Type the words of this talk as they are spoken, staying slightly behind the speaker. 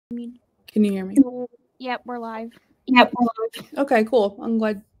Can you hear me? Yep, we're live. Yep. Okay, cool. I'm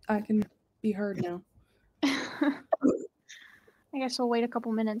glad I can be heard now. I guess we'll wait a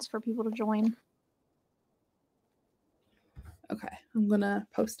couple minutes for people to join. Okay, I'm gonna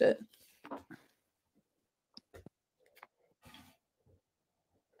post it.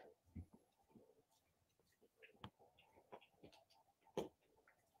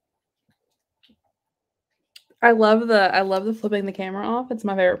 I love the flipping the camera off. It's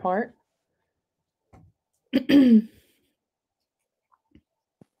my favorite part. I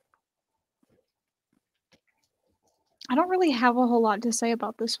don't really have a whole lot to say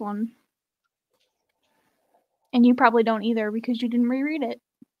about this one. And you probably don't either because you didn't reread it.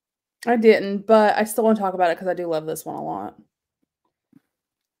 I didn't, but I still want to talk about it because I do love this one a lot.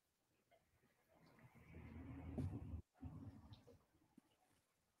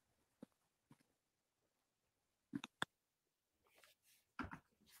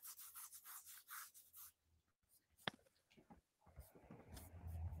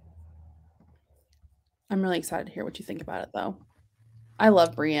 I'm really excited to hear what you think about it, though. I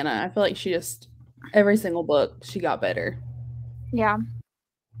love Brianna. I feel like she just, every single book, she got better. Yeah.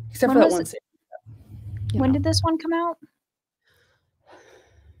 Except for that one series. When did this one come out?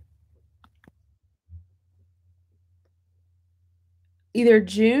 Either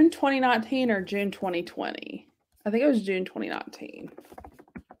June 2019 or June 2020. I think it was June 2019.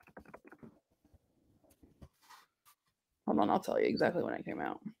 Hold on, I'll tell you exactly when it came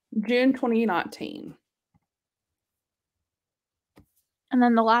out. June 2019. And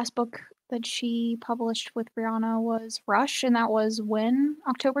then the last book that she published with Brianna was Rush, and that was when?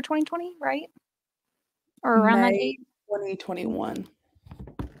 October 2020, right? Or around that date? 2021.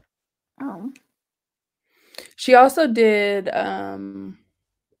 Oh. She also did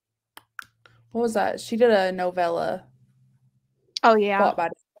what was that? She did a novella. Oh yeah.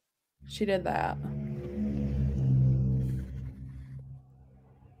 She did that.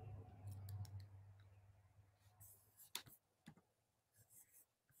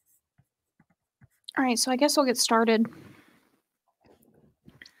 All right, so I guess we'll get started.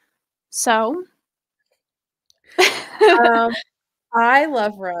 So, I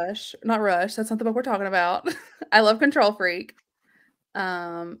love Rush. Not Rush, that's not the book we're talking about. I love Control Freak.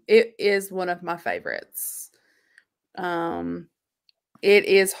 It is one of my favorites. It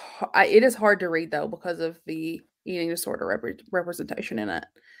is hard to read though because of the eating disorder representation in it.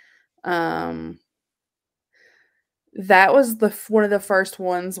 That was one of the first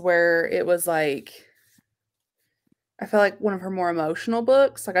ones where it was like, I feel like one of her more emotional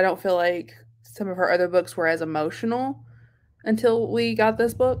books. Like I don't feel like some of her other books were as emotional until we got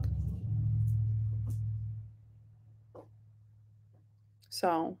this book.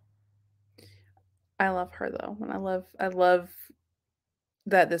 So I love her though, and I love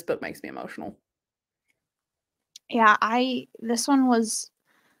that this book makes me emotional. Yeah, this one was,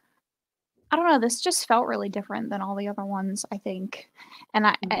 I don't know, this just felt really different than all the other ones, I think. And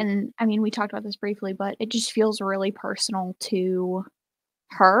I mean, we talked about this briefly, but it just feels really personal to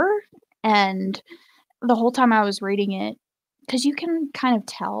her. And the whole time I was reading it, because you can kind of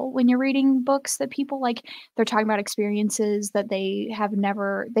tell when you're reading books that people, like, they're talking about experiences that they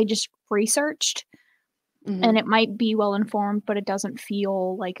just researched. And it might be well informed, but it doesn't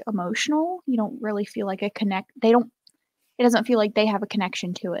feel like emotional. You don't really feel like it doesn't feel like they have a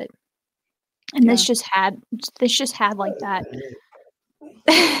connection to it. And this just had like that.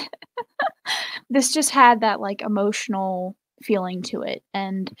 This just had that like emotional feeling to it.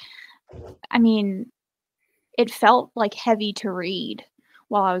 And I mean, it felt like heavy to read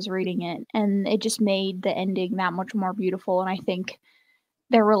while I was reading it, and it just made the ending that much more beautiful. And I think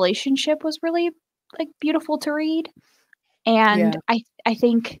their relationship was really like beautiful to read. And I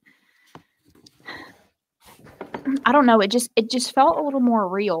think, I don't know, it just felt a little more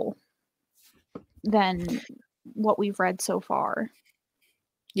real than what we've read so far.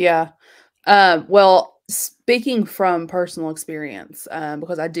 Yeah. Well, speaking from personal experience,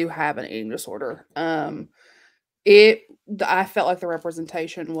 because I do have an eating disorder, I felt like the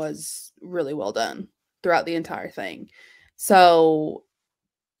representation was really well done throughout the entire thing. So,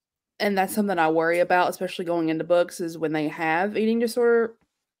 and that's something I worry about, especially going into books, is when they have eating disorder,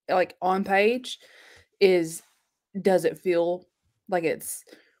 like on page, does it feel like it's,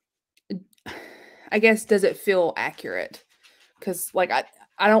 I guess, does it feel accurate? Because like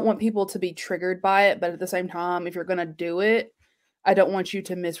I don't want people to be triggered by it, but at the same time, if you're gonna do it, I don't want you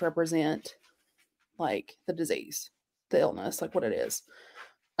to misrepresent like the disease, the illness, like what it is.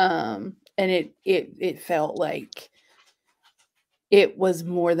 And it felt like it was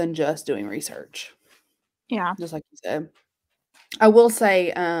more than just doing research. Yeah. Just like you said. I will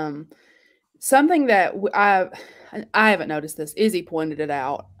say something that I haven't noticed this. Izzy pointed it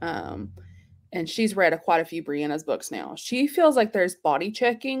out. And she's read quite a few Brianna's books now. She feels like there's body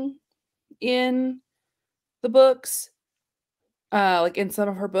checking in the books, like in some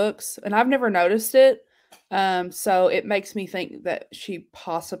of her books, and I've never noticed it. So it makes me think that she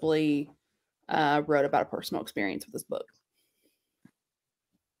possibly wrote about a personal experience with this book.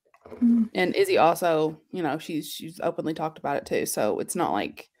 Mm. And Izzy also, she's openly talked about it too. So it's not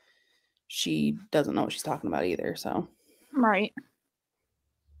like she doesn't know what she's talking about either. So Right.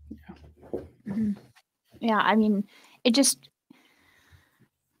 Mhm. Yeah, I mean, it felt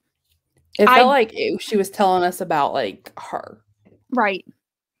I like she was telling us about like her. right.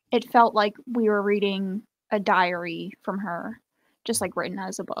 It felt like we were reading a diary from her, just like written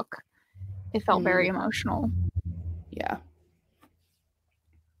as a book. It felt very emotional. Yeah.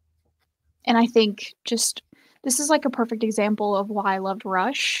 And I think this is like a perfect example of why I loved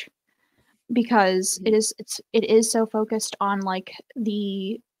Rush, because it is so focused on like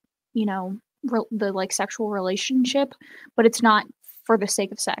the, you know, the like sexual relationship, but it's not for the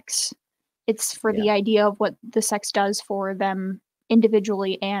sake of sex. It's for Yeah. the idea of what the sex does for them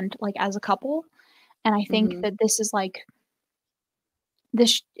individually and like as a couple. And I think that this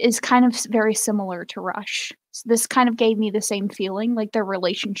is kind of very similar to Rush. So this kind of gave me the same feeling, like their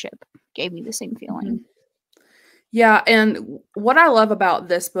relationship gave me the same feeling. Yeah, and what I love about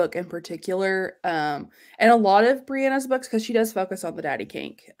this book in particular, and a lot of Brianna's books, because she does focus on the daddy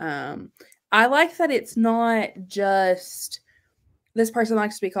kink. I like that it's not just this person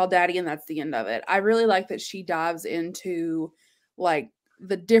likes to be called daddy and that's the end of it. I really like that she dives into like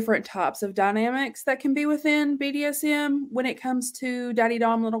the different types of dynamics that can be within BDSM when it comes to daddy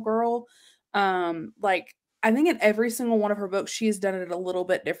dom little girl. Like I think in every single one of her books, she has done it a little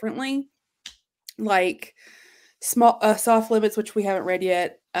bit differently. Like soft limits, which we haven't read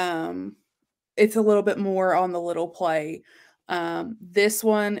yet. It's a little bit more on the little play. This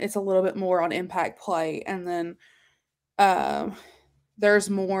one, it's a little bit more on impact play, and then there's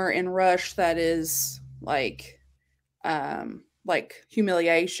more in Rush that is like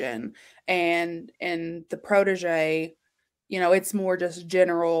humiliation, and in the protege, it's more just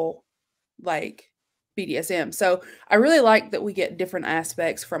general like BDSM. So I really like that we get different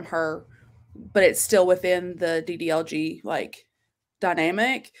aspects from her, but it's still within the DDLG like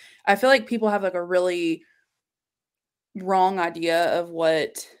dynamic. I feel like people have like a really wrong idea of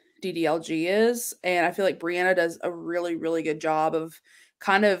what DDLG is, and I feel like Brianna does a really really good job of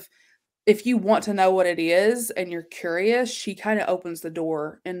kind of, if you want to know what it is and you're curious, she kind of opens the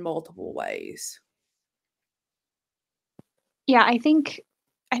door in multiple ways. Yeah, I think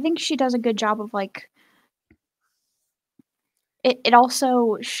she does a good job of like it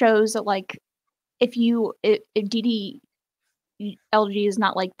also shows that like if DDLG is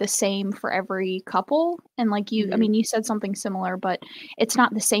not like the same for every couple, and like I Mhm. mean you said something similar, but it's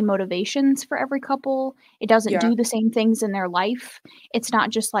not the same motivations for every couple. It doesn't Yeah. do the same things in their life. It's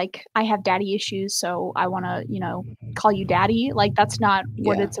not just like I have daddy issues so I want to, call you daddy. Like that's not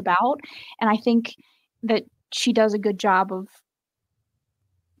what Yeah. it's about. And I think that she does a good job of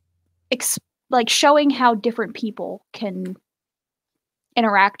ex- like showing how different people can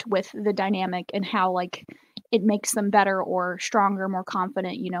interact with the dynamic and how like it makes them better or stronger, more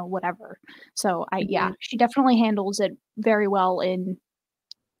confident, whatever. So Mhm. she definitely handles it very well in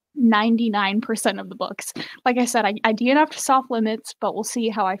 99% of the books. Like I said, I DNF'd Soft Limits, but we'll see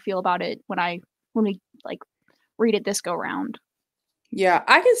how I feel about it when we like read it this go round. Yeah,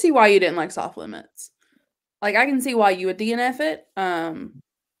 I can see why you didn't like soft limits. Like I can see why you would DNF it.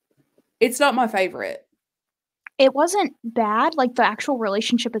 It's not my favorite. It wasn't bad, like the actual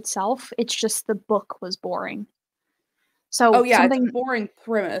relationship itself. It's just the book was boring. Oh So yeah, it's a something boring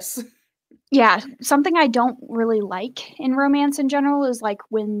premise. Yeah, something I don't really like in romance in general is, like,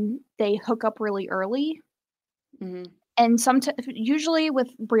 when they hook up really early, Mhm. and usually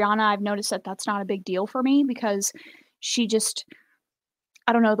with Brianna, I've noticed that that's not a big deal for me because she just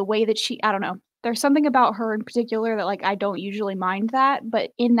I don't know, the way that I don't know. There's something about her in particular that, like, I don't usually mind that,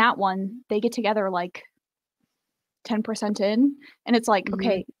 but in that one, they get together, like, 10% in, and it's like, Mhm.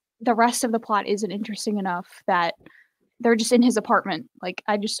 okay, the rest of the plot isn't interesting enough that they're just in his apartment, like,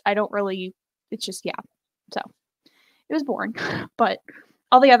 I don't really it's just yeah. So it was boring, but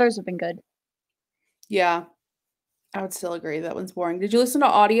all the others have been good. Yeah, I would still agree that one's boring. Did you listen to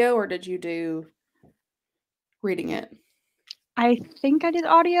audio or did you do reading it? I think I did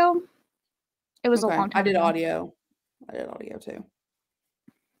audio. It was a Okay, long I time did ago. audio. I did audio too.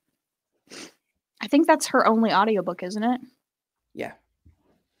 I think that's her only audiobook, isn't it? Yeah.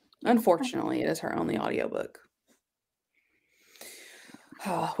 Yeah. Unfortunately, it is her only audiobook.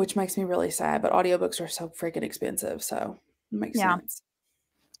 which makes me really sad. But audiobooks are so freaking expensive, so it makes Yeah. sense.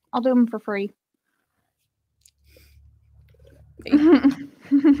 I'll do them for free.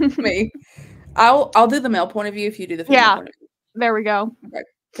 Me. I'll do the male point of view if you do the female Yeah. point of view. There we go.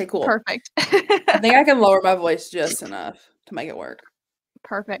 Okay, cool. Perfect. I think I can lower my voice just enough to make it work.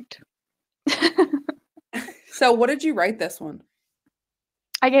 Perfect. So, what did you rate this one?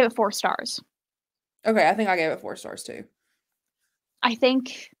 I gave it 4 stars. Okay, I think I gave it 4 stars too. I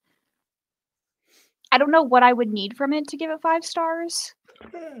think I don't know what I would need from it to give it 5 stars,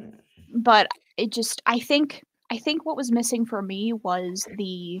 but it just I think what was missing for me was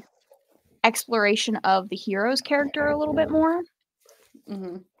the exploration of the hero's character a little bit more.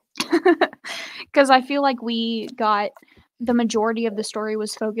 Because I feel like we got the majority of the story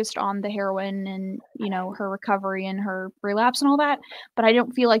was focused on the heroine and, you know, her recovery and her relapse and all that, but I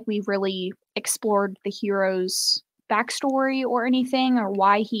don't feel like we really explored the hero's backstory or anything, or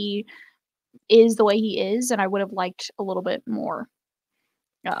why he is the way he is, and I would have liked a little bit more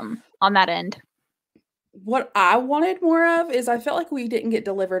on that end. What I wanted more of is I felt like we didn't get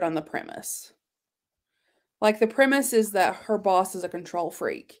delivered on the premise. Like, the premise is that her boss is a control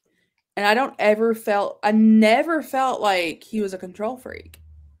freak. And I never felt like he was a control freak.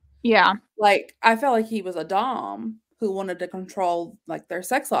 Yeah. Like, I felt like he was a dom who wanted to control, like, their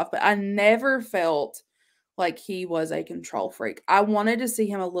sex life, but I never felt like he was a control freak. I wanted to see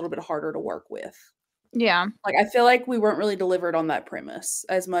him a little bit harder to work with. Yeah. Like, I feel like we weren't really delivered on that premise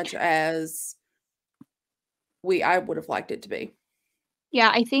as much as I would have liked it to be. Yeah,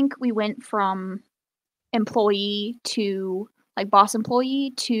 I think we went from employee to, like, boss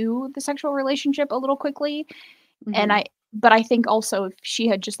employee to the sexual relationship a little quickly, and Mhm. but I think also if she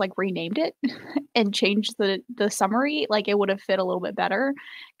had just, like, renamed it and changed the summary, like, it would have fit a little bit better.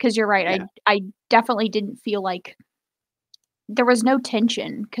 Because 'cause you're right, Yeah. I definitely didn't feel like there was no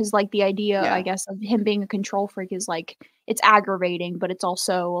tension. Because, like, the idea, I Yeah. guess, of him being a control freak is, like, it's aggravating, but it's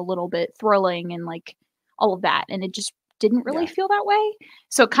also a little bit thrilling and, like, all of that, and it just didn't really Yeah. feel that way.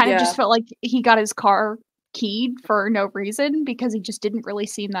 So it kinda Yeah. just felt like he got his car keyed for no reason because he just didn't really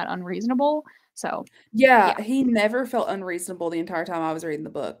seem that unreasonable. So, yeah. Yeah, he never felt unreasonable the entire time I was reading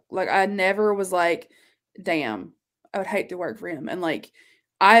the book. Like, I never was like, "Damn, I would hate to work for him." And, like,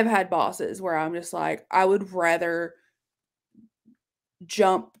 I've had bosses where I'm just like, "I would rather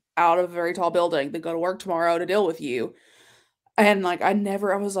jump out of a very tall building than go to work tomorrow to deal with you." And, like, I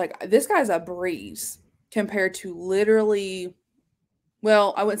was like, "This guy's a breeze compared to literally,"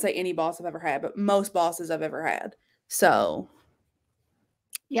 well, I wouldn't say any boss I've ever had, but most bosses I've ever had. So,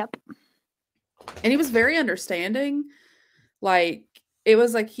 Yep. and he was very understanding. Like, it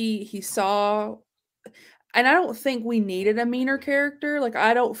was like he saw, and I don't think we needed a meaner character. Like,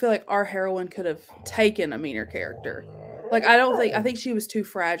 I don't feel like our heroine could have taken a meaner character. Like, I think she was too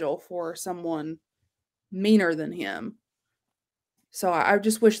fragile for someone meaner than him. So I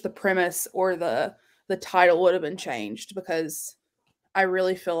just wish the premise or the title would have been changed, because I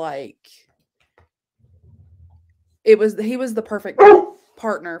really feel like he was the perfect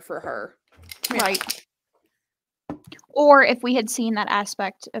partner for her. Right. Or if we had seen that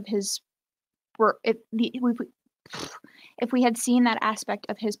aspect of his were if we had seen that aspect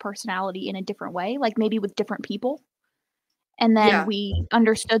of his personality in a different way, like, maybe with different people, and then Yeah. we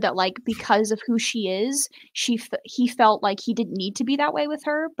understood that, like, because of who she is, he felt like he didn't need to be that way with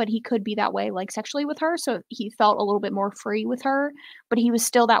her, but he could be that way, like, sexually with her, so he felt a little bit more free with her, but he was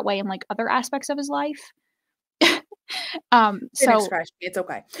still that way in, like, other aspects of his life. Didn't So scratch me. It's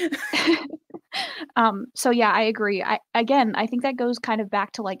okay. so yeah, I agree. I think that goes kind of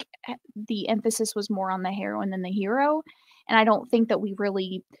back to, like, the emphasis was more on the heroine than the hero, and I don't think that we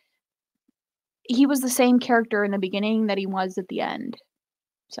really he was the same character in the beginning that he was at the end.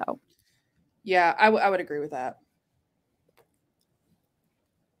 So, Yeah, I would agree with that.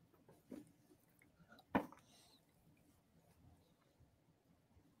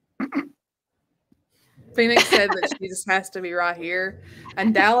 Phoenix said that she just has to be right here.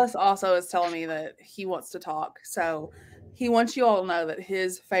 And Dallas also is telling me that he wants to talk. So he wants you all to know that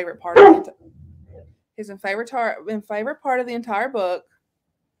his favorite part of favorite part of the entire book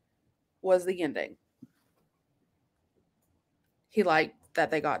was the ending. He liked that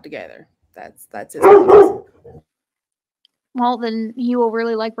they got together. That's his feelings. well, then he will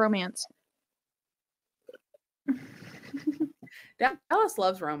really like romance. Dallas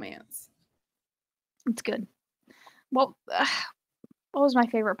loves romance. It's good. Well, what was my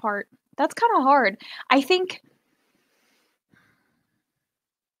favorite part? That's kind of hard. I think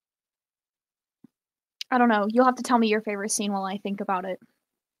I don't know. You'll have to tell me your favorite scene while I think about it.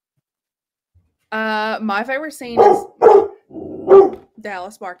 My favorite scene is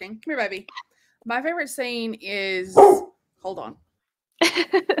Dallas barking. Come here, baby. My favorite scene is. Hold on.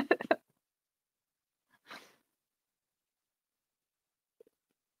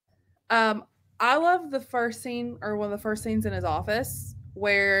 I love the first scene, or one of the first scenes in his office,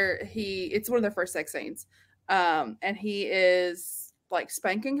 where it's one of their first sex scenes. And he is like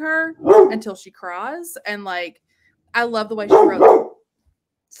spanking her until she cries. And like, I love the way she wrote,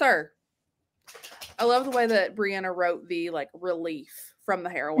 sir. I love the way that Brianna wrote the like relief from the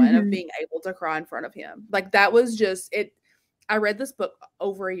heroine of being able to cry in front of him. Like that was just it. I read this book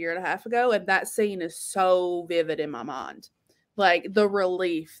over a year and a half ago, and that scene is so vivid in my mind. Like the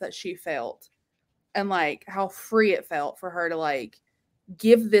relief that she felt, and like how free it felt for her to like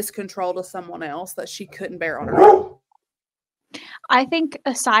give this control to someone else that she couldn't bear on her own. I think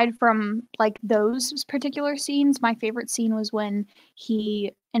aside from like those particular scenes, my favorite scene was when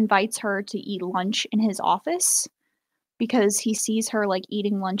he invites her to eat lunch in his office because he sees her like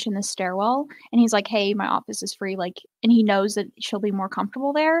eating lunch in the stairwell and he's like, "Hey, my office is free." Like, and he knows that she'll be more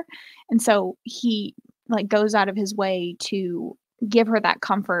comfortable there. And so he like goes out of his way to give her that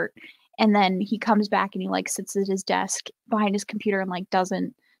comfort. And then he comes back and he like sits at his desk behind his computer and like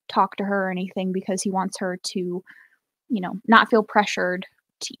doesn't talk to her or anything because he wants her to, not feel pressured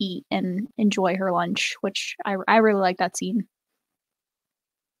to eat and enjoy her lunch, which I really like that scene.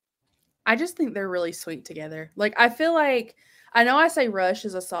 I just think they're really sweet together. Like I feel like I know I say Rush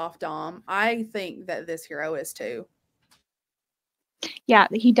is a soft dom. I think that this hero is too. Yeah,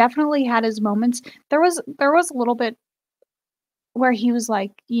 he definitely had his moments. There was a little bit where he was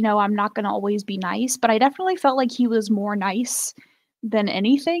like, I'm not going to always be nice, but I definitely felt like he was more nice than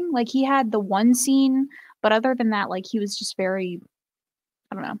anything. Like he had the one scene, but other than that, like he was just very,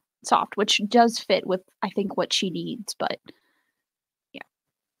 I don't know, soft, which does fit with I think what she needs, but yeah.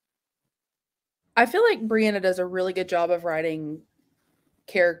 I feel like Brianna does a really good job of writing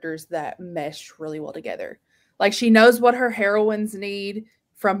characters that mesh really well together. Like she knows what her heroines need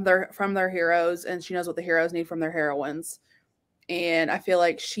from their heroes, and she knows what the heroes need from their heroines. And I feel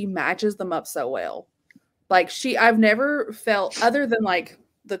like she matches them up so well. Like I've never felt, other than like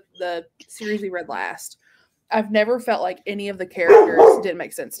the series we read last, I've never felt like any of the characters didn't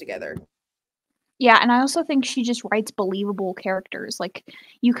make sense together. Yeah, and I also think she just writes believable characters. Like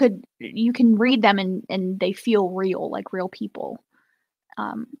you can read them and they feel real, like real people.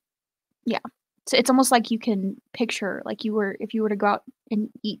 Um, yeah. So it's almost like you can picture like if you were to go out and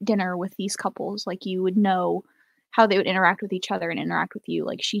eat dinner with these couples, like you would know how they would interact with each other and interact with you.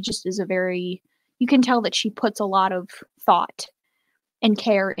 Like she just is you can tell that she puts a lot of thought and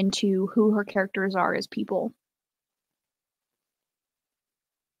care into who her characters are as people.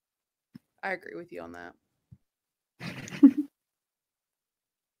 I agree with you on that.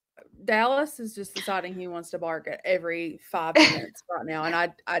 Dallas is just deciding he wants to bark at every 5 minutes right now,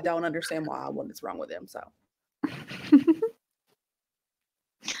 and I don't understand why. What is wrong with him? So,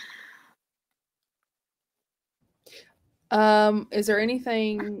 is there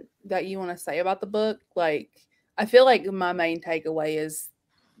anything that you want to say about the book? Like, I feel like my main takeaway is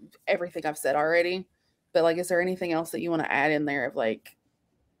everything I've said already, but like, is there anything else that you want to add in there of like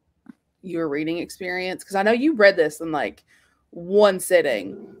your reading experience? Because I know you read this in like one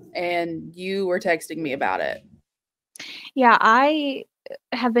sitting, and you were texting me about it. Yeah, I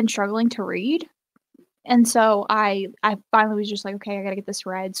have been struggling to read. And so I finally was just like, okay, I gotta get this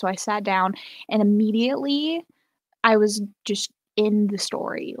read. So I sat down and immediately I was just in the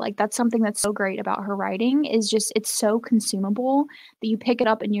story. Like that's something that's so great about her writing is just it's so consumable that you pick it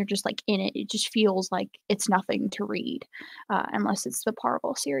up and you're just like in it. It just feels like it's nothing to read, unless it's the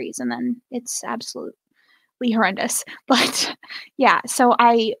Parvel series, and then it's absolutely horrendous. But yeah, so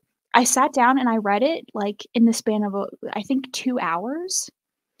I sat down and I read it like in the span of I think 2 hours,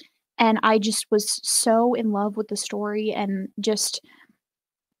 and I just was so in love with the story and just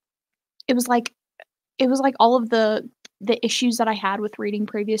it was like all of the issues that I had with reading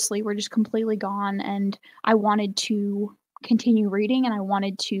previously were just completely gone, and I wanted to continue reading and I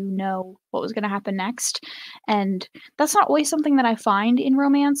wanted to know what was going to happen next. And that's not always something that I find in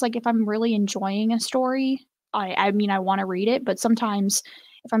romance. Like if I'm really enjoying a story, I mean I want to read it, but sometimes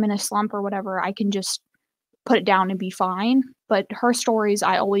if I'm in a slump or whatever, I can just put it down and be fine. But her stories,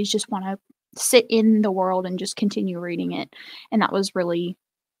 I always just want to sit in the world and just continue reading it. And that was really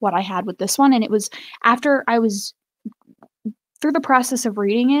what I had with this one. And it was after I was through the process of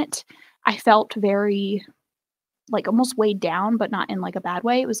reading it, I felt very like almost weighed down, but not in like a bad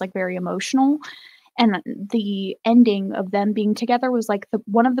way. It was like very emotional. And the ending of them being together was like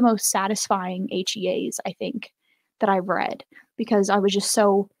one of the most satisfying HEAs I think that I've read, because I was just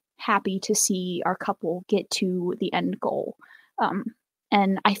so happy to see our couple get to the end goal.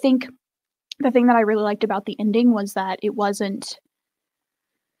 And I think the thing that I really liked about the ending was that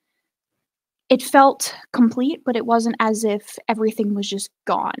it felt complete, but it wasn't as if everything was just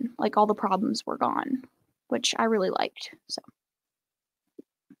gone, like all the problems were gone, which I really liked. So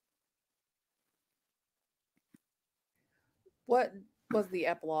What was the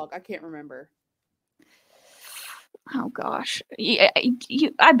epilogue? I can't remember. oh gosh, yeah,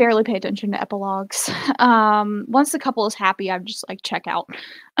 I barely pay attention to epilogues. Once the couple is happy, I'm just like check out.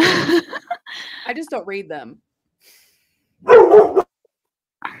 I just don't read them.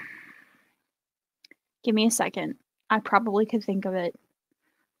 Give me a second. I probably could think of it.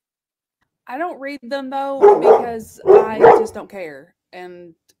 I don't read them though because I just don't care,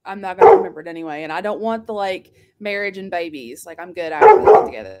 and I'm not gonna remember it anyway. And I don't want the like marriage and babies. Like I'm good after they get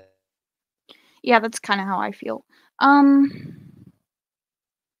together. Yeah, that's kind of how I feel. I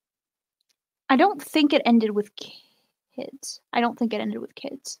don't think it ended with kids. I don't think it ended with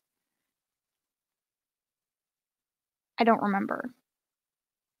kids. I don't remember.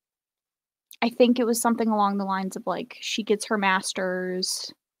 I think it was something along the lines of like she gets her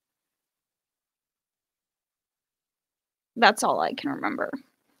master's. That's all I can remember.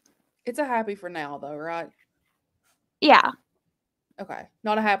 It's a happy for now though, right? Yeah. Okay,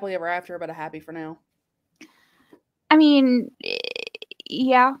 not a happily ever after, but a happy for now. I mean,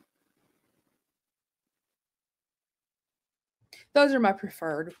 yeah. Those are my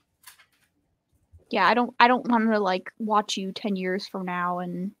preferred. Yeah, I don't want to like watch you 10 years from now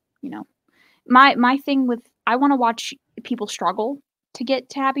and, you know. My thing with I want to watch people struggle to get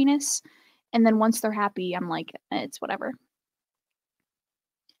to happiness, and then once they're happy, I'm like, it's whatever.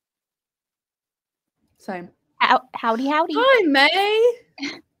 Same. Howdy, howdy. Hi, May.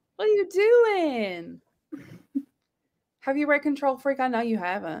 What are you doing? Have you read Control Freak? I know you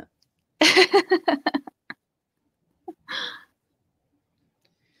haven't.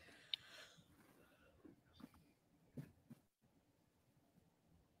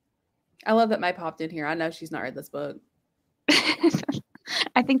 I love that May popped in here. I know she's not read this book.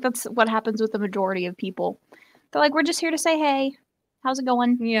 I think that's what happens with the majority of people. They're like, we're just here to say hey. How's it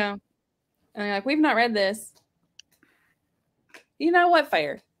going? Yeah. And they're like, we've not read this. You know what?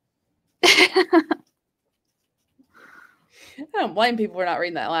 Fair. I don't blame people for not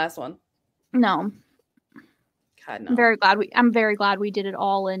reading that last one. No. God, no. I'm very glad we did it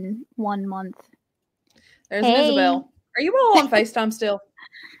all in 1 month. There's an Isabel. Are you all on FaceTime still?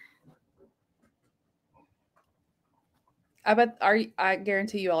 I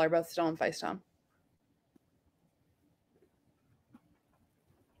guarantee you all are both still on FaceTime.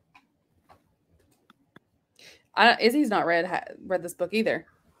 Izzy's not read this book either.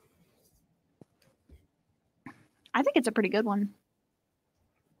 I think it's a pretty good one.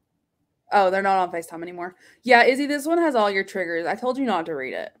 Oh, they're not on FaceTime anymore. Yeah, Izzy, this one has all your triggers. I told you not to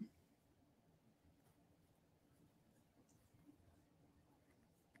read it.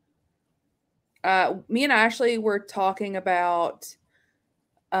 Me and Ashley were talking about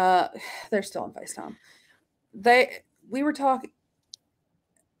they're still on FaceTime. We were talking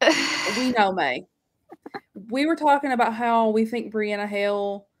we know May. We were talking about how we think Brianna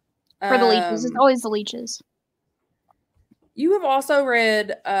Hale For the leeches. It's always the leeches. You have also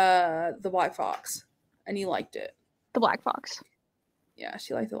read The Black Fox, and you liked it. The Black Fox. Yeah,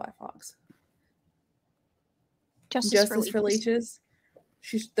 she liked The Black Fox. Justice for leeches.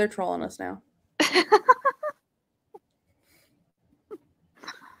 They're trolling us now.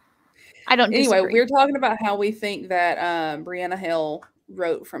 I don't disagree. Anyway, we're talking about how we think that Brianna Hale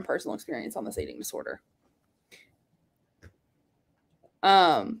wrote from personal experience on this eating disorder.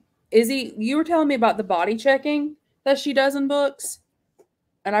 Izzy, you were telling me about the body checking that she does in books,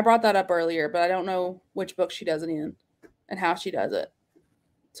 and I brought that up earlier, but I don't know which book she does it in and how she does it.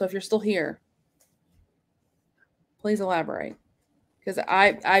 So if you're still here, please elaborate, because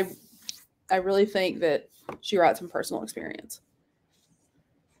I really think that she writes from personal experience.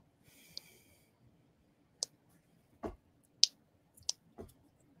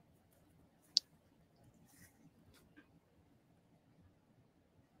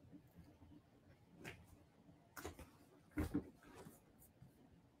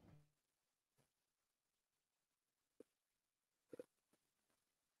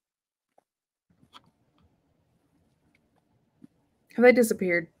 Have they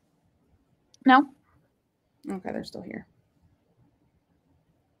disappeared? No. Okay, they're still here.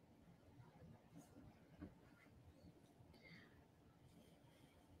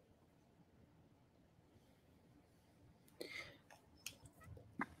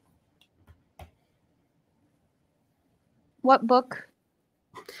 What book?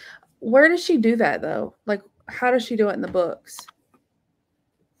 Where does she do that though? Like, how does she do it in the books?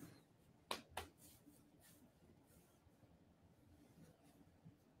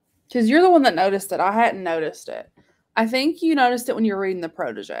 Because you're the one that noticed it. I hadn't noticed it. I think you noticed it when you were reading the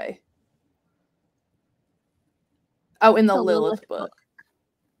Protege. Oh, in the Lilith book.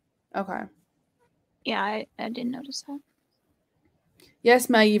 Okay. Yeah, I didn't notice that. Yes,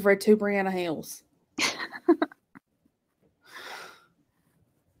 May, you've read 2 Brianna Hales.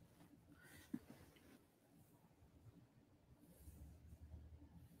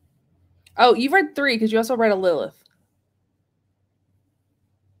 Oh, you've read 3 because you also read a Lilith.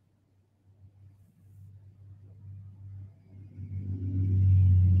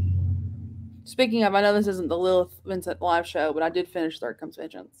 Speaking of, I know this isn't the Lilith Vincent live show, but I did finish Third Comes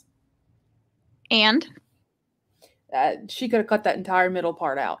Vengeance. And? She could have cut that entire middle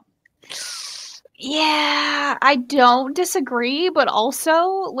part out. Yeah, I don't disagree, but also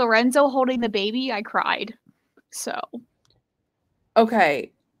Lorenzo holding the baby, I cried. So.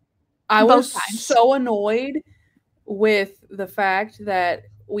 Okay. I Both was times. so annoyed with the fact that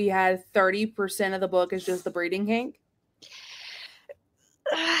we had 30% of the book is just the breeding kink.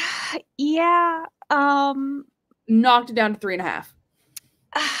 Yeah. Knocked it down to 3.5.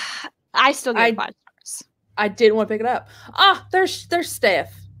 I still gave it 5 stars. I didn't want to pick it up. Ah, there's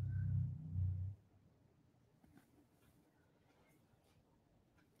Steph.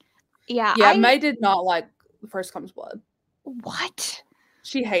 Yeah. May did not like The First Comes Blood. What?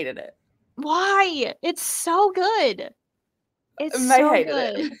 She hated it. Why? It's so good. It's May so hated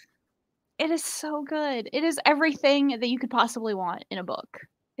good. it. It is so good. It is everything that you could possibly want in a book.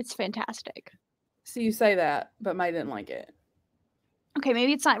 It's fantastic. So you say that, but May didn't like it. Okay,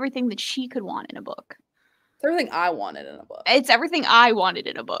 maybe it's not everything that she could want in a book. It's everything I wanted in a book. It's everything I wanted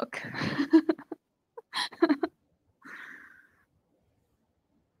in a book.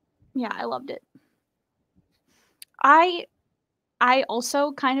 Yeah, I loved it. I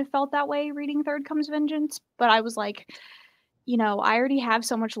also kind of felt that way reading Third Comes Vengeance, but I was like, you know, I already have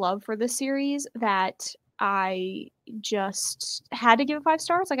so much love for this series that I just had to give it 5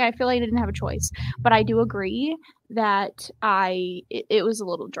 stars. Like, I feel like I didn't have a choice. But I do agree that it was a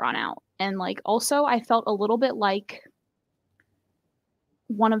little drawn out. And, like, also I felt a little bit like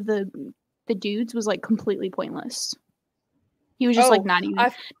one of the dudes was, like, completely pointless. He was just, like, not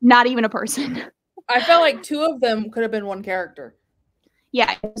even a person. I felt like 2 of them could have been one character.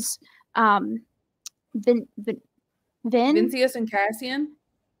 Yeah, it was Vincius and Cassian.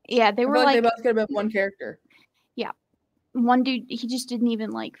 Yeah, they were like they both could have been one character. Yeah. One dude, he just didn't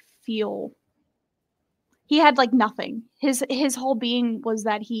even like feel, he had like nothing. His whole being was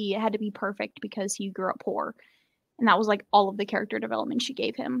that he had to be perfect because he grew up poor. And that was like all of the character development she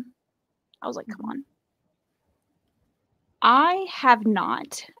gave him. I was like, come on. I have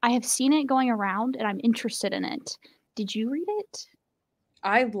not. I have seen it going around and I'm interested in it. Did you read it?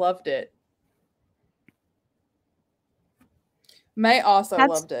 I loved it. May also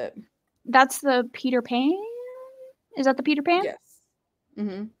loved it. That's the Peter Pan? Is that the Peter Pan? Yes.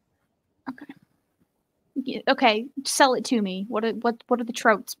 Mm-hmm. Okay. Yeah, okay, sell it to me. What are the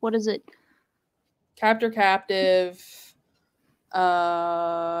tropes? What is it? Captor captive.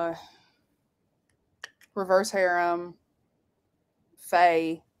 Reverse harem.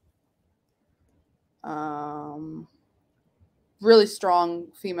 Fae. Really strong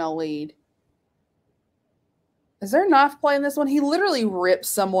female lead. Is there knife play in this one? He literally rips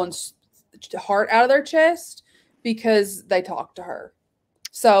someone's heart out of their chest because they talk to her.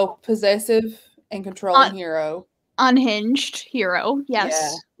 So, possessive and controlling hero. Unhinged hero. Yes.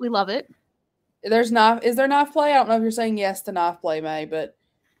 Yeah. We love it. Is there knife play? I don't know if you're saying yes to knife play, May, but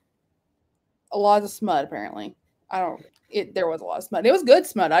a lot of smut, apparently. There was a lot of smut. It was good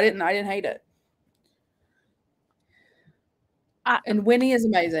smut. I didn't hate it. And Winnie is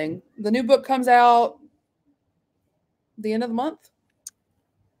amazing. The new book comes out the end of the month.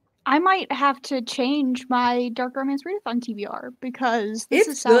 I might have to change my Dark Romance Readathon TBR because this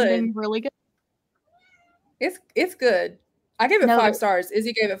is sounding really good. It's good. I gave it 5 stars.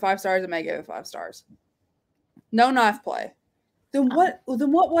 Izzy gave it 5 stars, and May gave it 5 stars. No knife play. Then what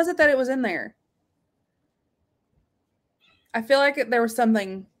was it that it was in there? I feel like there was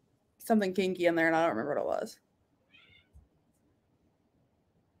something kinky in there, and I don't remember what it was.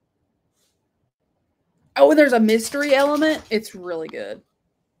 Oh, there's a mystery element. It's really good.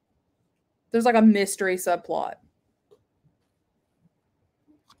 There's like a mystery subplot.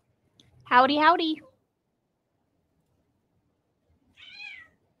 Howdy, howdy.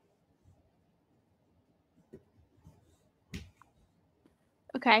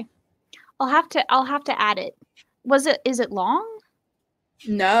 Okay. I'll have to add it. Is it long?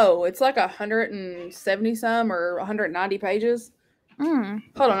 No, it's like 170 some or 190 pages. Hold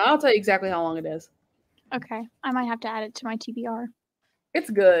on, I'll tell you exactly how long it is. Okay. I might have to add it to my TBR. It's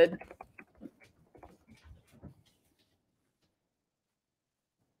good.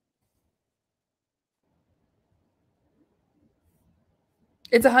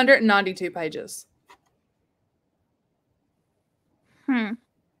 It's 192 pages.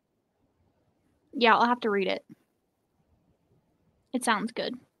 Yeah, I'll have to read it. It sounds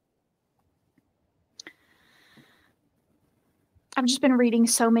good. I've just been reading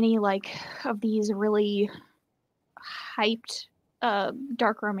so many of these really hyped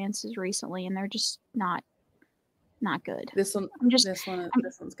dark romances recently, and they're just not good. This one's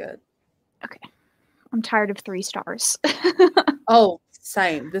good. Okay. I'm tired of 3 stars. Oh,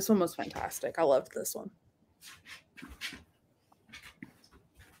 same. This one was fantastic. I loved this one.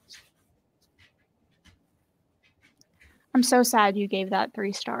 I'm so sad you gave that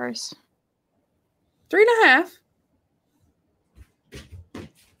 3 stars. 3.5.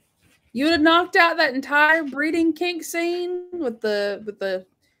 You would have knocked out that entire breeding kink scene with the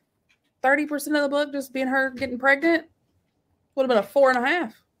 30% of the book just being her getting pregnant. Would have been a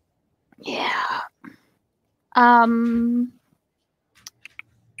 4.5. Yeah.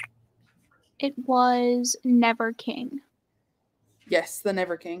 It was Never King. Yes, the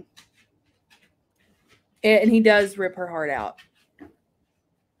Never King. And he does rip her heart out.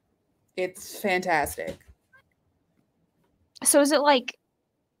 It's fantastic. So is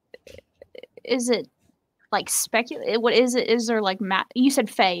it speculative? What is it? Is there you said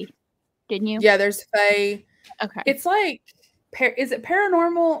fae, didn't you? Yeah, there's fae. Okay. It's is it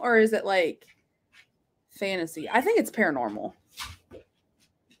paranormal or is it fantasy? I think it's paranormal.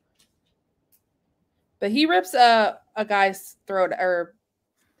 But he rips a guy's throat or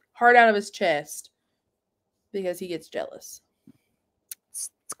heart out of his chest because he gets jealous. It's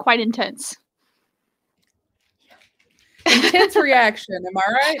quite intense. Intense reaction, am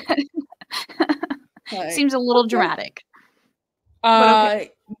I right? Seems a little dramatic.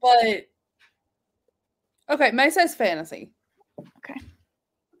 But okay, May says fantasy. Okay.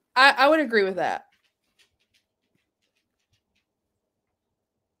 I would agree with that.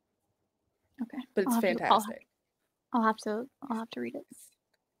 Okay. But it's fantastic. I'll have to read it.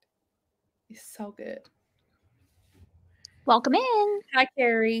 It's so good. Welcome in. Hi,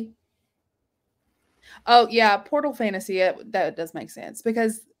 Carrie. Oh, yeah, Portal Fantasy, that does make sense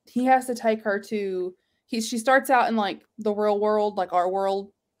because he has to take her to she starts out in the real world, our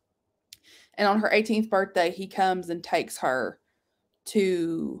world. And on her 18th birthday, he comes and takes her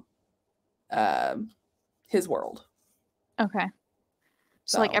to his world. Okay.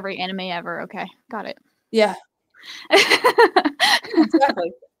 So every anime ever. Okay. Got it. Yeah.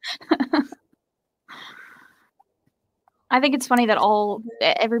 Exactly. I think it's funny that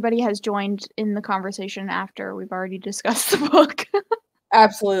everybody has joined in the conversation after we've already discussed the book.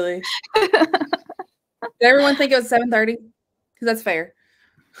 Absolutely. Did everyone think it was 7:30? Because that's fair.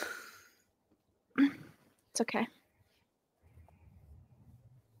 It's okay.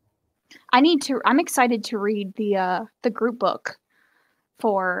 I'm excited to read the group book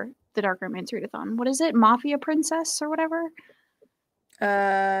for the Dark Romance Readathon. What is it? Mafia Princess or whatever?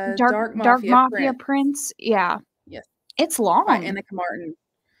 Dark Mafia Prince. Yeah. Yes. It's long. By Annika Martin.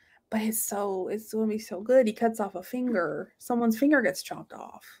 But it's going to be so good. He cuts off a finger. Someone's finger gets chopped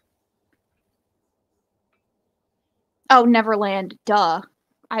off. Oh, Neverland. Duh.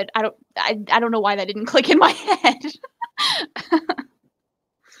 I don't know why that didn't click in my head.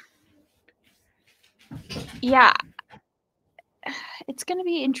 Yeah. It's going to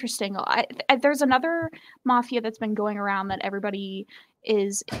be interesting. There's another mafia that's been going around that everybody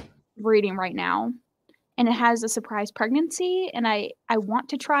is reading right now. And it has a surprise pregnancy. And I want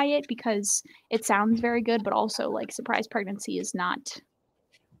to try it because it sounds very good. But also, surprise pregnancy is not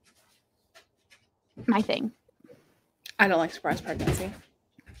my thing. I don't like surprise pregnancy.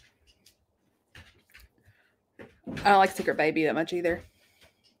 I don't like Secret Baby that much either.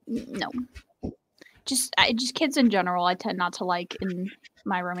 No. Just kids in general, I tend not to like in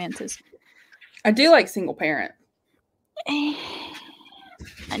my romances. I do like Single Parent. I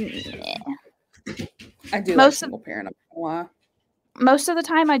do like Single Parent. I don't know why. Most of the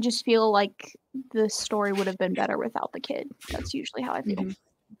time, I just feel like the story would have been better without the kid. That's usually how I feel. Mm-hmm.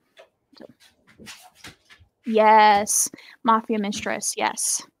 So. Yes. Mafia Mistress.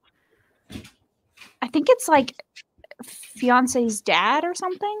 Yes. I think it's fiance's dad or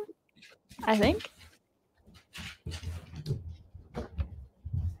something. I think.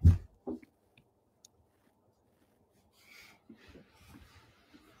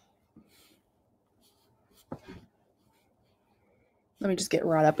 Let me just get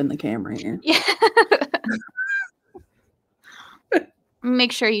right up in the camera here. Yeah.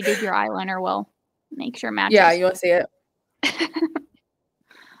 Make sure you did your eyeliner well. Make sure it matches. Yeah, you want to see it?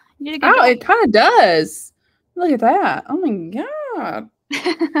 You did a good Oh, job. it kind of does. Look at that. Oh my God.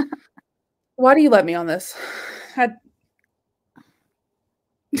 Why do you let me on this?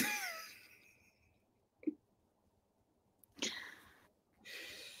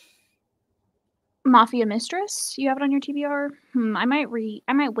 Mafia Mistress. You have it on your TBR? I might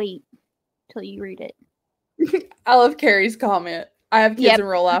wait till you read it. I love Carrie's comment. I have kids in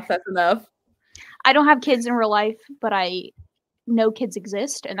real life. That's enough. I don't have kids in real life, but I know kids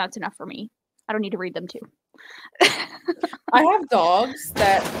exist, and that's enough for me. I don't need to read them too. I have dogs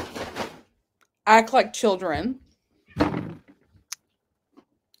that act like children, and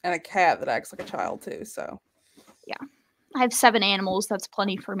a cat that acts like a child too. So, yeah, I have 7 animals. That's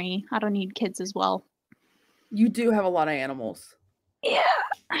plenty for me. I don't need kids as well. You do have a lot of animals. Yeah.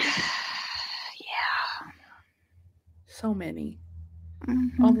 So many.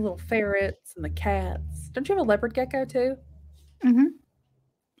 Mm-hmm. All the little ferrets and the cats. Don't you have a leopard gecko too? Mm-hmm.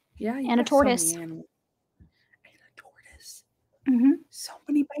 Yeah, you and a tortoise. So many animals. And a tortoise. Mm-hmm. So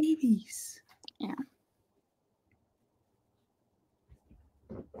many babies. Yeah.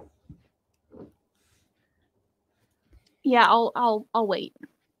 Yeah, I'll wait.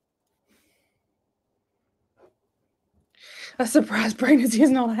 A surprise pregnancy is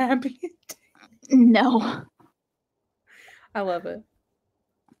not happy. No. I love it.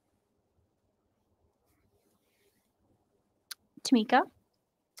 Tamika?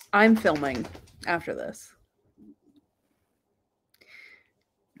 I'm filming after this.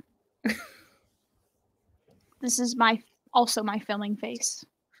 This is also my filming face.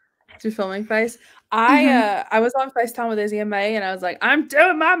 It's your filming face. I was on FaceTime with Izzy and May, and I was like, I'm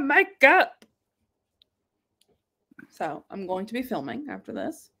doing my makeup. So I'm going to be filming after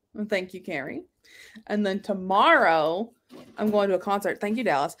this. And thank you, Carrie. And then tomorrow, I'm going to a concert. Thank you,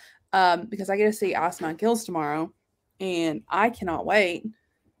 Dallas. Because I get to see Ice Nine Kills tomorrow, and I cannot wait.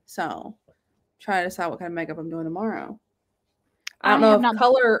 So, trying to decide what kind of makeup I'm doing tomorrow. I don't know if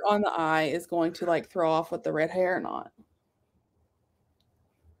color on the eye is going to like throw off with the red hair or not.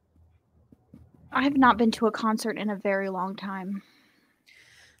 I have not been to a concert in a very long time.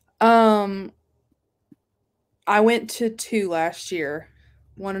 I went to 2 last year.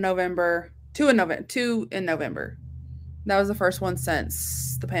 1 in November, 2 in November. That was the first one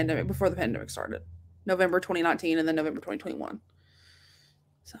since the pandemic, before the pandemic started. November 2019 and then November 2021.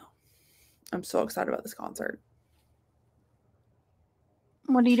 So, I'm so excited about this concert.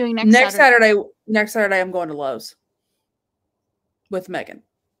 What are you doing next Saturday? Next Saturday, I'm going to Lowe's with Megan.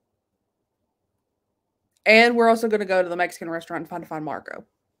 And we're also going to go to the Mexican restaurant and find Marco.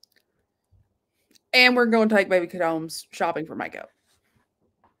 And we're going to take baby Kadom's shopping for makeup.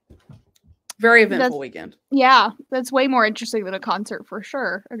 Very eventful weekend. Yeah, that's way more interesting than a concert for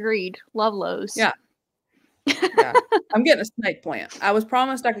sure. Agreed. Love Lowe's. Yeah. Yeah. I'm getting a snake plant. I was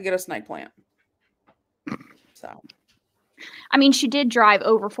promised I could get a snake plant. So. I mean, she did drive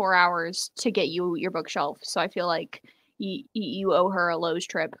over 4 hours to get you your bookshelf, so I feel like you owe her a Lowe's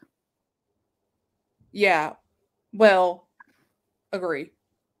trip. Yeah. Well, agree.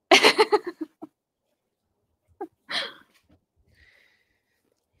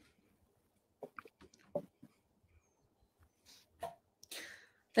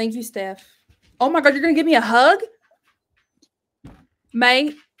 Thank you, Steph. Oh my God, you're going to give me a hug?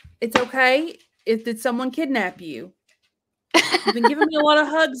 May, it's okay. Did someone kidnap you? You've been giving me a lot of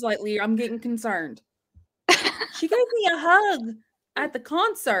hugs lately. I'm getting concerned. She gave me a hug at the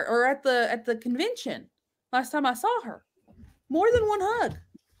concert or at the convention last time I saw her. More than one hug.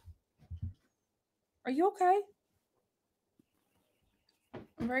 Are you okay?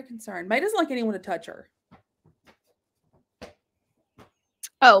 I'm very concerned. May doesn't like anyone to touch her.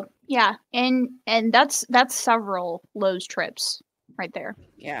 Oh, yeah. And that's several Lowe's trips right there.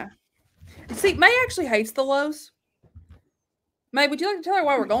 Yeah. See, May actually hates the Lowe's. May, would you like to tell her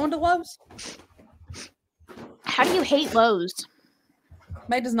why we're going to Lowe's? How do you hate Lowe's?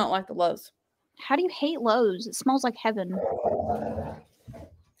 May does not like the Lowe's. How do you hate Lowe's? It smells like heaven.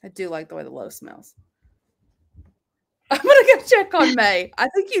 I do like the way the Lowe's smells. I'm going to go check on May. I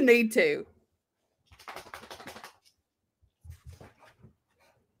think you need to.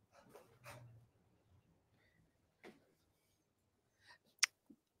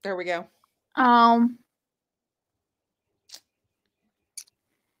 There we go.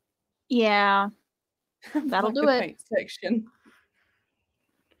 Yeah. That'll do it. Paint section.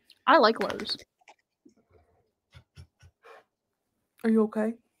 I like Lowe's. Are you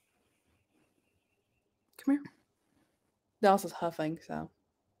okay? Come here. Dallas is huffing, so.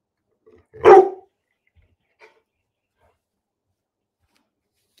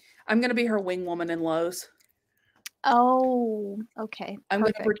 I'm going to be her wing woman in Lowe's. Oh, okay.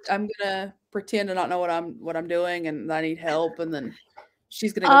 Perfect. I'm gonna pretend to not know what I'm doing and I need help, and then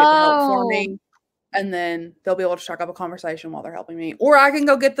she's gonna go get the help for Oh, me, and then they'll be able to strike up a conversation while they're helping me, or I can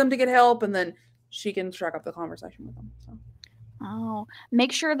go get them to get help, and then she can strike up the conversation with them. So. oh.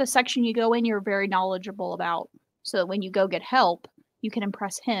 Make sure the section you go in you're very knowledgeable about, so that when you go get help, you can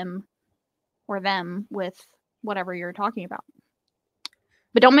impress him or them with whatever you're talking about.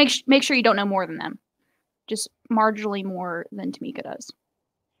 But don't make sure you don't know more than them. Just marginally more than Tamika does.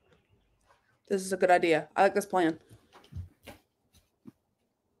 This is a good idea. I like this plan.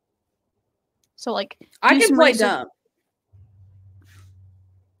 So like I can play research. dumb.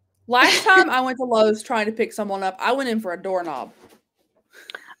 Last time I went to Lowe's trying to pick someone up, I went in for a doorknob.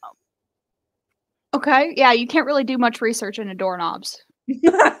 Okay, yeah, you can't really do much research into doorknobs.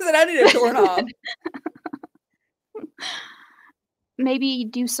 I said I need a doorknob. Maybe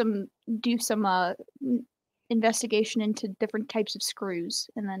do some investigation into different types of screws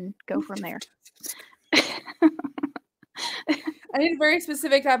and then go from there. I need a very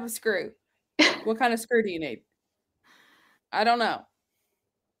specific type of screw. What kind of screw do you need? I don't know.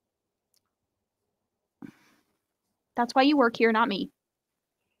 That's why you work here, not me.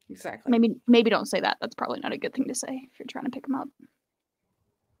 Exactly. Maybe don't say that. That's probably not a good thing to say if you're trying to pick them up.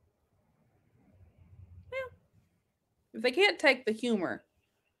 Yeah. If they can't take the humor.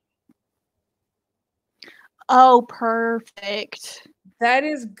 Oh, perfect. That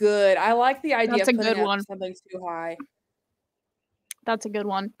is good. I like the idea That's a of putting good one. something's too high. That's a good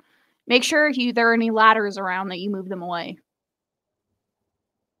one. Make sure if there are any ladders around that you move them away.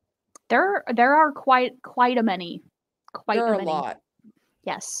 There are quite a many. There are a lot.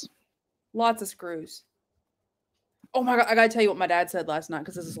 Yes. Lots of screws. Oh my god, I gotta tell you what my dad said last night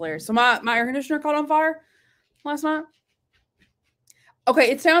because this is hilarious. So my air conditioner caught on fire last night. Okay,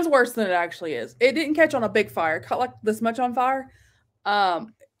 it sounds worse than it actually is. It didn't catch on a big fire. It caught like this much on fire.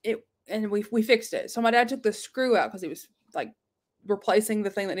 We fixed it. So my dad took the screw out because he was like replacing the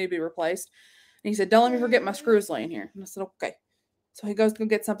thing that needed to be replaced. And he said, "Don't let me forget my screws laying here." And I said, "Okay." So he goes to go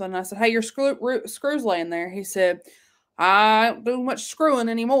get something. And I said, "Hey, your screws laying there." He said, "I don't do much screwing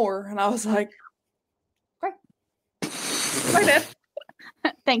anymore." And I was like, "Okay." Hi, Dad.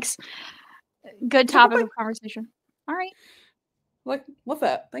 Thanks. Good topic of conversation. All right. Like, love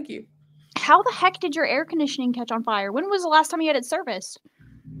that. Thank you. How the heck did your air conditioning catch on fire? When was the last time you had it serviced?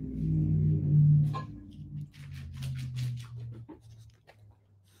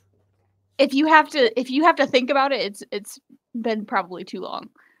 If you have to think about it, it's been probably too long.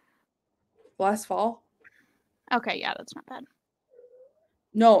 Last fall. Okay, yeah, that's not bad.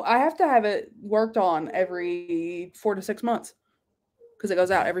 No, I have to have it worked on every 4 to 6 months because it goes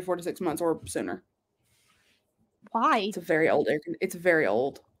out every 4 to 6 months or sooner. Why? It's a very old It's very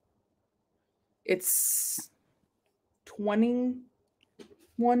old. It's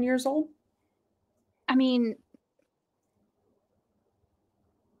 21 years old. I mean,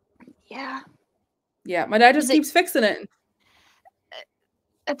 yeah. Yeah, my dad just keeps fixing it.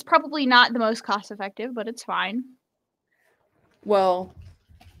 It's probably not the most cost effective, but it's fine. Well,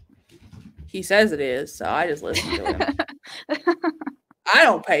 he says it is, so I just listen to him. I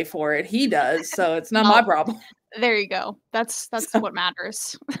don't pay for it. He does, so it's not my problem. There you go. That's what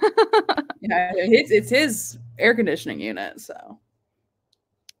matters. Yeah, it's his air conditioning unit, so.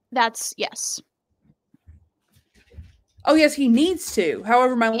 That's yes. Oh, yes, he needs to.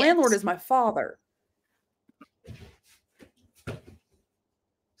 However, my landlord is my father.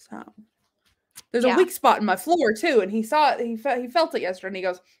 So there's a weak spot in my floor too, and he saw it. He felt it yesterday, and he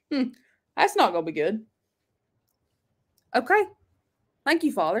goes, "That's not gonna be good." Okay, thank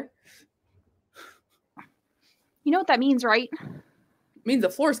you, Father. You know what that means, right? It means the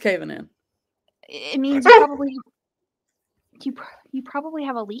floor's caving in. It means you probably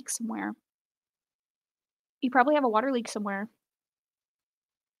have a leak somewhere. You probably have a water leak somewhere.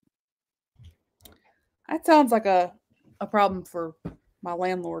 That sounds like a problem for my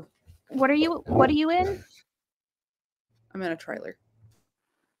landlord. What are you in? I'm in a trailer.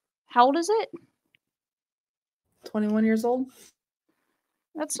 How old is it? 21 years old.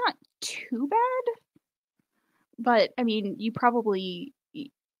 That's not too bad. But I mean, you probably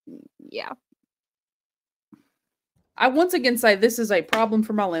yeah. I once again say this is a problem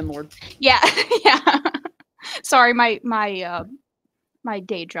for my landlord. Yeah. Yeah. Sorry, my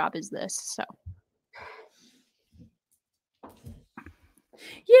day job is this, so.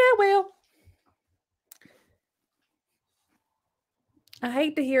 Yeah, well, I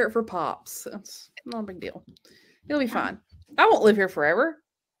hate to hear it for Pops. It's not a big deal. It'll be fine. I won't live here forever.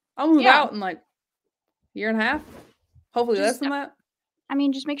 I'll move out in like a year and a half. Hopefully less than that. I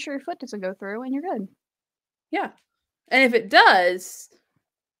mean, just make sure your foot doesn't go through and you're good. Yeah. And if it does,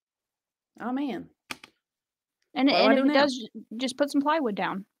 oh man. And What do I if do it now? does, just put some plywood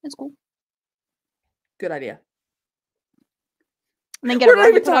down. It's cool. Good idea. And then get We're a not rug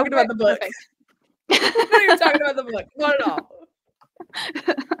even to put talking over about it. the book. Perfect. We're not even talking about the book. Not at all.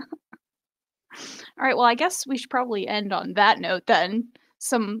 All right, well, I guess we should probably end on that note then.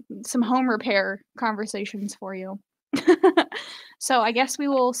 Some home repair conversations for you. So I guess we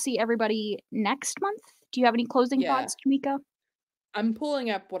will see everybody next month. Do you have any closing Yeah. thoughts, Tamika? I'm pulling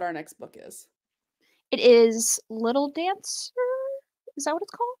up what our next book is. It is Little Dancer. Is that what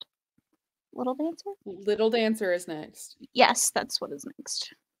it's called? Little Dancer? Little Dancer is next. Yes, that's what is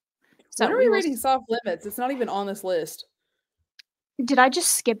next. So When are we reading Soft Limits? It's not even on this list. Did I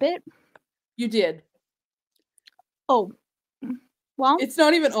just skip it? You did. Oh. Well, it's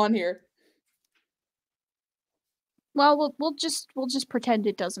not even on here. Well, we'll just pretend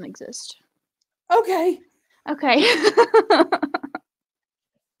it doesn't exist. Okay. Okay.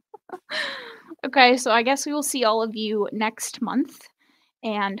 Okay, so I guess we will see all of you next month,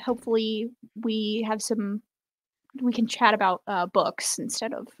 and hopefully we can chat about books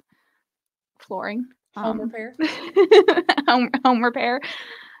instead of flooring. Home repair. home repair.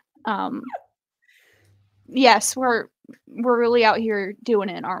 Yes, we're really out here doing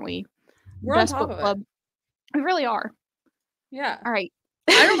it, aren't we? We're Best on top book of club. it. We really are. Yeah. All right.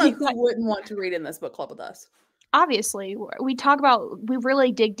 I don't know who wouldn't want to read in this book club with us. Obviously, we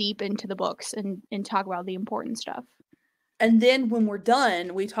really dig deep into the books and talk about the important stuff. And then when we're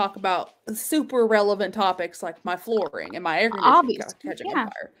done, we talk about super relevant topics like my flooring and my air conditioning catching on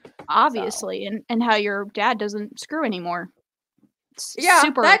fire. Obviously, so. and how your dad doesn't screw anymore.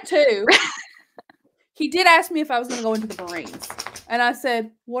 That too. He did ask me if I was going to go into the Marines. And I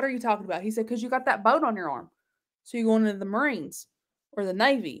said, what are you talking about? He said, because you got that boat on your arm. So you're going into the Marines or the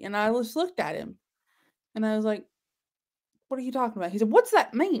Navy. And I just looked at him. And I was like, what are you talking about? He said, what's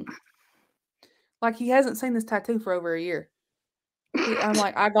that mean? Like, he hasn't seen this tattoo for over a year. I'm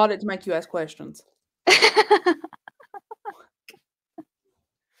like, I got it to make you ask questions.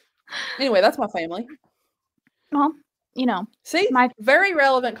 Anyway, that's my family. Well, you know. See? Very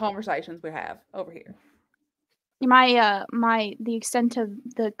relevant conversations we have over here. The extent of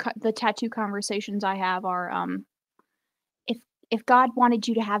the tattoo conversations I have are if God wanted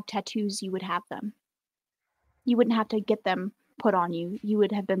you to have tattoos, you would have them. You wouldn't have to get them put on you. You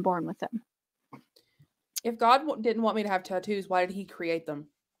would have been born with them. If God didn't want me to have tattoos, why did he create them?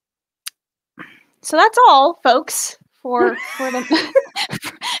 So that's all, folks, for the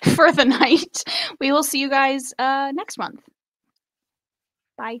for the night. We will see you guys next month.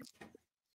 Bye.